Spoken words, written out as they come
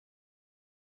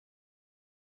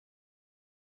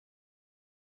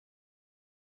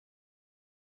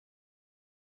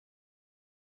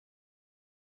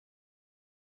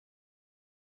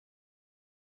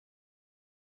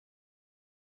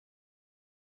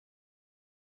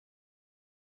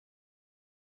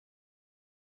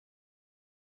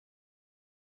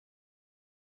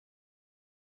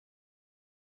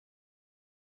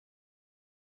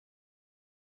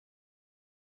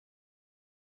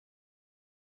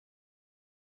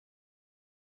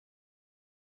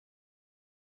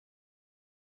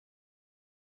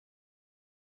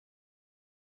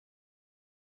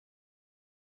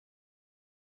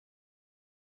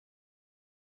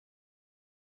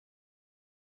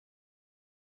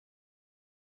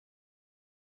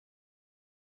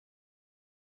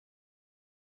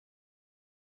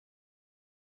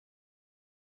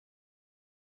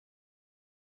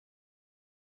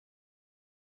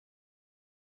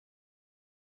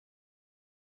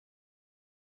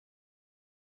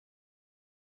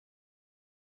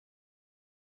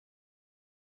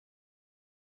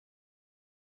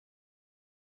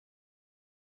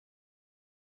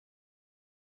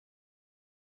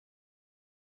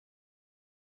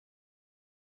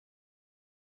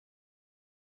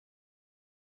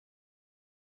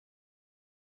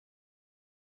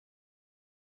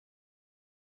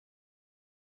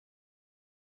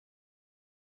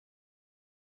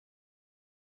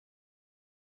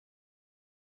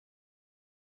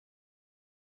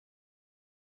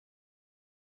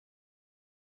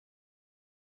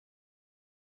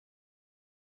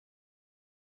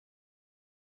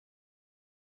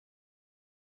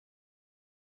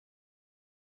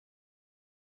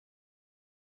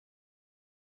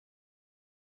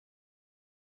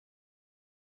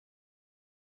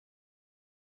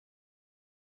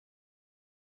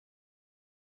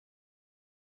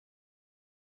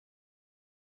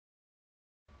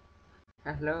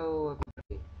Hello,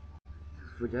 everybody.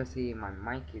 For Jesse, my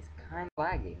mic is kind of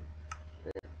lagging.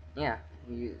 But yeah,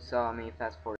 you saw me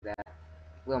fast forward that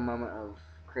little moment of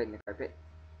creating the carpet.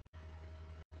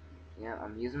 Yeah,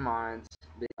 I'm using mods,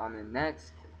 but on the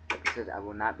next episode, I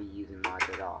will not be using mods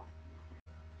at all.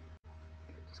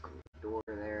 Just close the door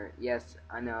there. Yes,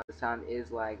 I know the sound is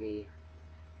laggy.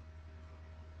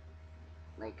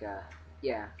 Like,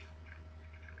 yeah,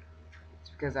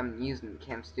 it's because I'm using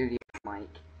Cam Studio mic.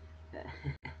 Okay,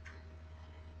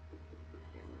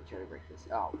 let me try to break this.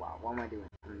 Oh wow, what am I doing?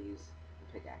 I'm gonna use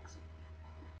the pickaxe.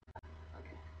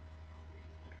 Okay.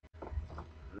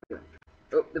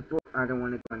 Oh, I don't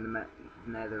want to go in the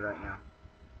nether right now.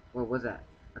 What was that?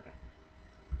 Okay,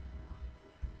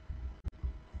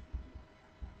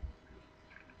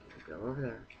 go over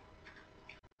there.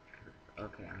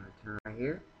 Okay, I'm gonna turn right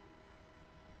here.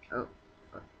 Oh,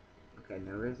 oh, okay,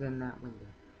 no one's in that window.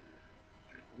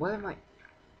 What am I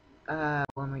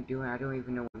doing? I don't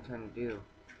even know what I'm trying to do.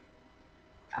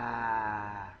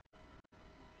 Ah,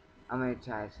 I'm gonna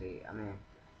try to see.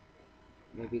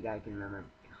 Maybe that I can remember.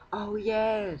 Oh,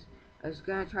 yes! I was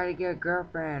gonna try to get a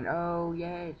girlfriend. Oh,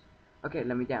 yes. Okay,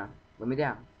 let me down. Let me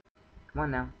down. Come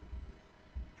on now.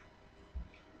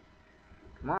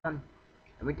 Come on.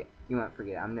 You want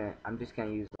forget it. I'm just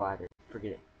gonna use the ladder.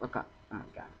 Forget it. Look up. Oh my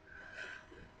god.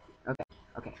 Okay,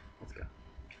 okay, let's go.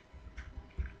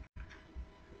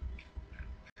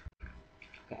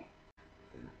 Okay,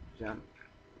 jump.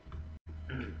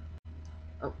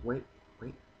 Oh, wait,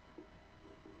 wait.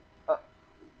 Oh,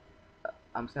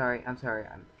 I'm sorry, I'm sorry.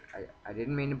 I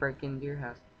didn't mean to break into your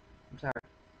house. I'm sorry.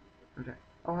 I'm sorry.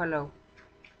 Oh, hello.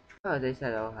 Oh, they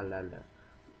said, oh, hello, hello.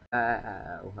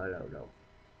 Oh, hello, hello.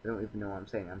 I don't even know what I'm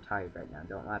saying. I'm tired right now.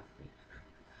 Don't laugh at me.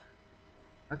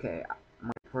 Okay,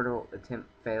 my portal attempt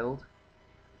failed.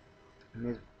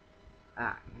 Ms. Man,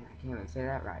 I can't even say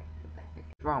that right. What the heck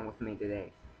is wrong with me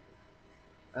today?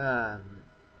 So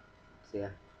yeah.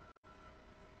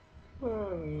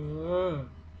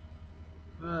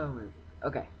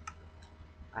 Okay,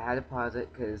 I had to pause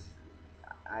it because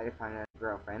I had to find a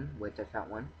girlfriend, which I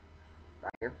found one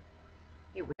right here.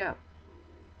 Hey, what's up?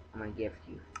 I'm gonna gift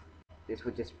you. This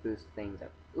would just boost things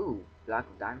up. Ooh, block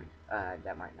of diamond.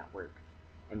 That might not work.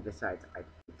 And besides, it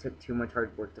took too much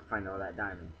hard work to find all that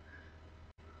diamond.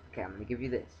 Okay, I'm gonna give you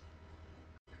this.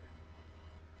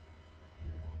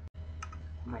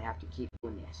 I might have to keep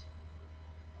doing this.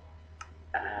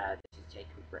 This is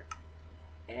taking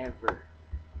forever.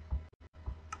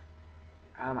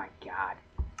 Oh my god.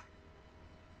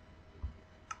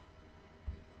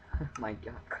 My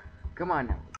god. Come on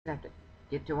now. We have to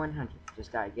get to 100.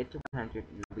 Just gotta get to 100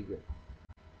 and we'll be good.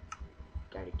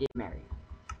 Gotta get married.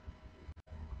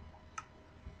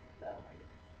 Oh my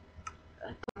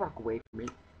god. Don't walk away from me.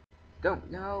 Don't.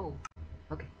 No.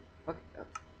 Okay. Okay.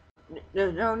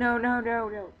 No, no, no, no, no,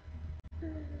 no.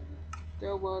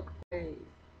 Don't walk away.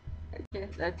 I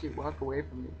can't let you walk away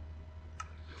from me.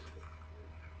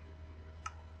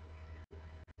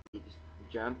 You just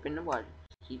jump in the water.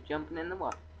 Just keep jumping in the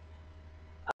water.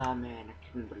 Oh man, I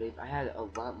couldn't believe I had a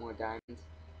lot more diamonds,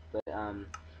 but I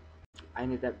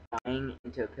ended up dying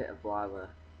into a pit of lava.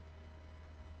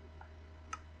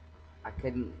 I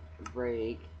couldn't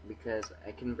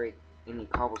I couldn't break any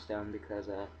cobblestone because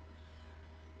at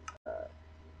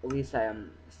least I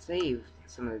saved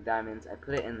some of the diamonds. I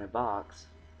put it in the box,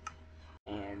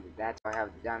 and that's why I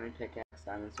have the diamond pickaxe,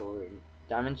 diamond sword, and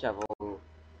diamond shovel.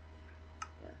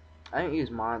 Yeah. I don't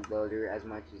use mod loader as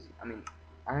much as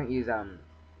I don't use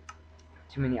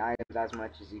too many items as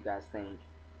much as you guys think.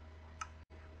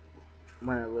 I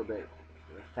want a little bit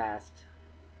fast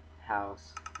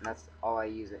house, and that's all I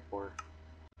use it for.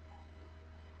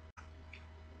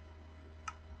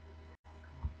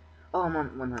 Oh, I'm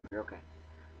on 100. Okay.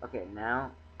 Okay,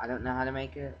 now I don't know how to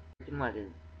make a freaking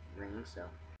wedding ring, so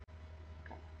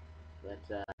okay. Let's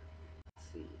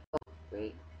see. Oh,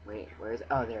 wait, where is it?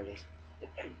 Oh, there it is.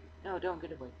 No, don't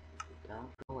get away. Don't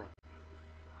go away.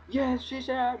 Yes, she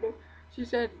said. She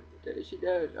said she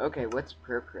does. Okay, what's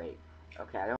procreate?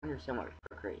 Okay, I don't understand what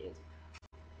procreate is.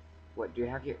 What do you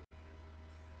have here?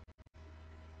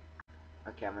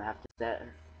 Okay, I'm gonna have to set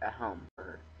a home for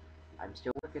her. I'm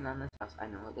still working on this house. I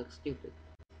know it looks stupid,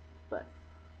 but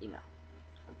you know.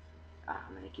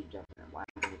 I'm gonna keep jumping. Why am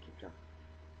I gonna keep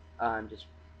jumping? Just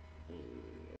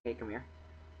okay. Come here.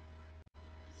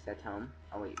 Set home.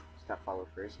 Oh wait, stop follow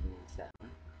first and then set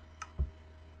home.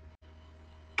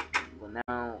 Well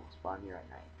now spawn here at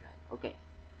night. Okay.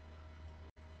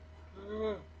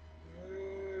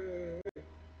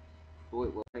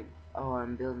 Wait, what? Oh,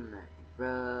 I'm building that.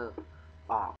 Bro.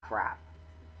 Oh crap.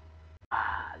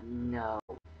 Ah no.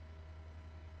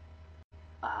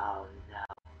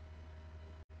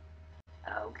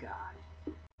 God.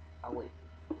 Oh wait,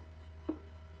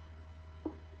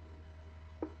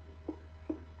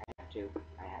 I have to.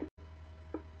 I have. To.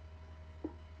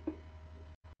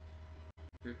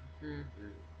 What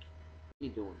are you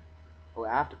doing? Oh,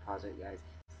 I have to pause it, guys.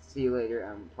 See you later.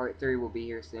 Part 3 will be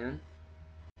here soon.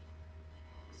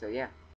 So yeah.